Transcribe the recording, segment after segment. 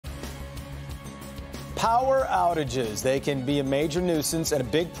Power outages. They can be a major nuisance and a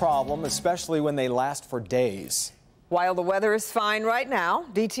big problem, especially when they last for days. While the weather is fine right now,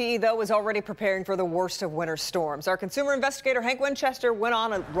 DTE, though, is already preparing for the worst of winter storms. Our consumer investigator, Hank Winchester, went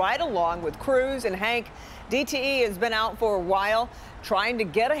on a ride along with crews. And Hank, DTE has been out for a while trying to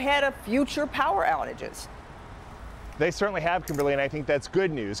get ahead of future power outages. They certainly have, Kimberly, and I think that's good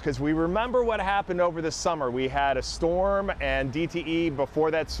news because we remember what happened over the summer. We had a storm, and DTE,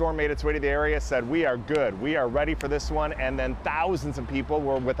 before that storm made its way to the area, said, we are good, we are ready for this one, and then thousands of people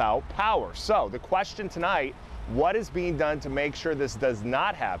were without power. So the question tonight, what is being done to make sure this does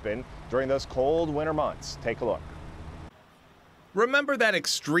not happen during those cold winter months? Take a look. Remember that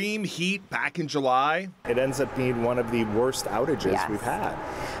extreme heat back in July? It ends up being one of the worst outages we've had.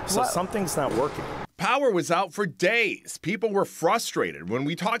 So something's not working. Power was out for days. People were frustrated. When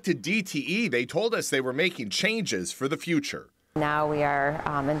we talked to DTE, they told us they were making changes for the future. Now we are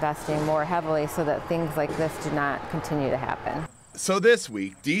investing more heavily so that things like this do not continue to happen. So this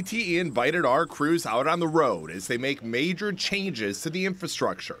week, DTE invited our crews out on the road as they make major changes to the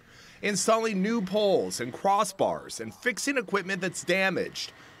infrastructure, installing new poles and crossbars and fixing equipment that's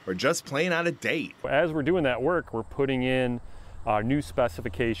damaged or just plain out of date. As we're doing that work, we're putting in our new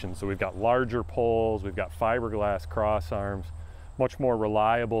specifications. So we've got larger poles, we've got fiberglass cross arms, much more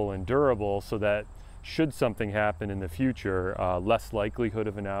reliable and durable so that should something happen in the future, less likelihood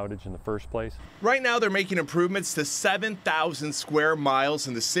of an outage in the first place. Right now, they're making improvements to 7,000 square miles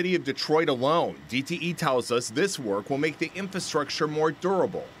in the city of Detroit alone. DTE tells us this work will make the infrastructure more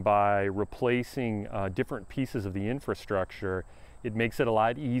durable. By replacing different pieces of the infrastructure, it makes it a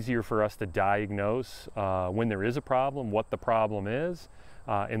lot easier for us to diagnose when there is a problem, what the problem is,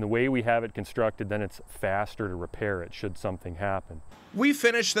 and the way we have it constructed, then it's faster to repair it should something happen. We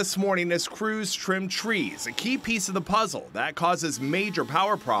finished this morning as crews trim trees, a key piece of the puzzle that causes major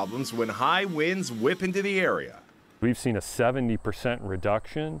power problems when high winds whip into the area. We've seen a 70%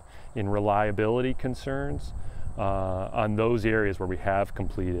 reduction in reliability concerns on those areas where we have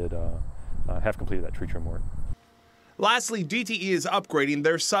completed that tree trim work. Lastly, DTE is upgrading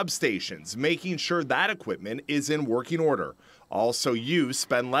their substations, making sure that equipment is in working order. Also, you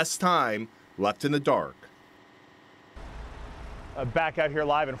spend less time left in the dark. Back out here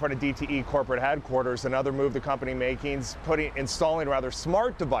live in front of DTE corporate headquarters, another move the company making is installing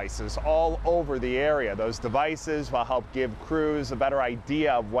smart devices all over the area. Those devices will help give crews a better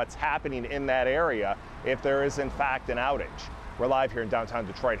idea of what's happening in that area if there is in fact an outage. We're live here in downtown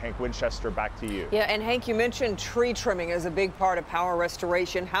Detroit. Hank Winchester, back to you. Yeah, and Hank, you mentioned tree trimming as a big part of power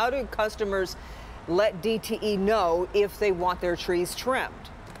restoration. How do customers let DTE know if they want their trees trimmed?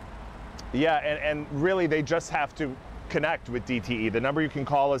 Yeah, and really they just have to connect with DTE. The number you can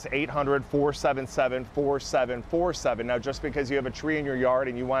call is 800-477-4747. Now, just because you have a tree in your yard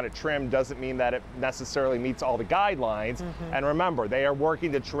and you want it trimmed doesn't mean that it necessarily meets all the guidelines. And remember, they are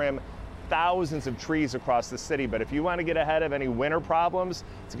working to trim thousands of trees across the city, but if you want to get ahead of any winter problems,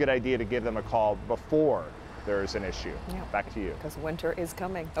 it's a good idea to give them a call before there is an issue. Back to you. Because winter is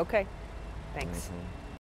coming. Okay, thanks.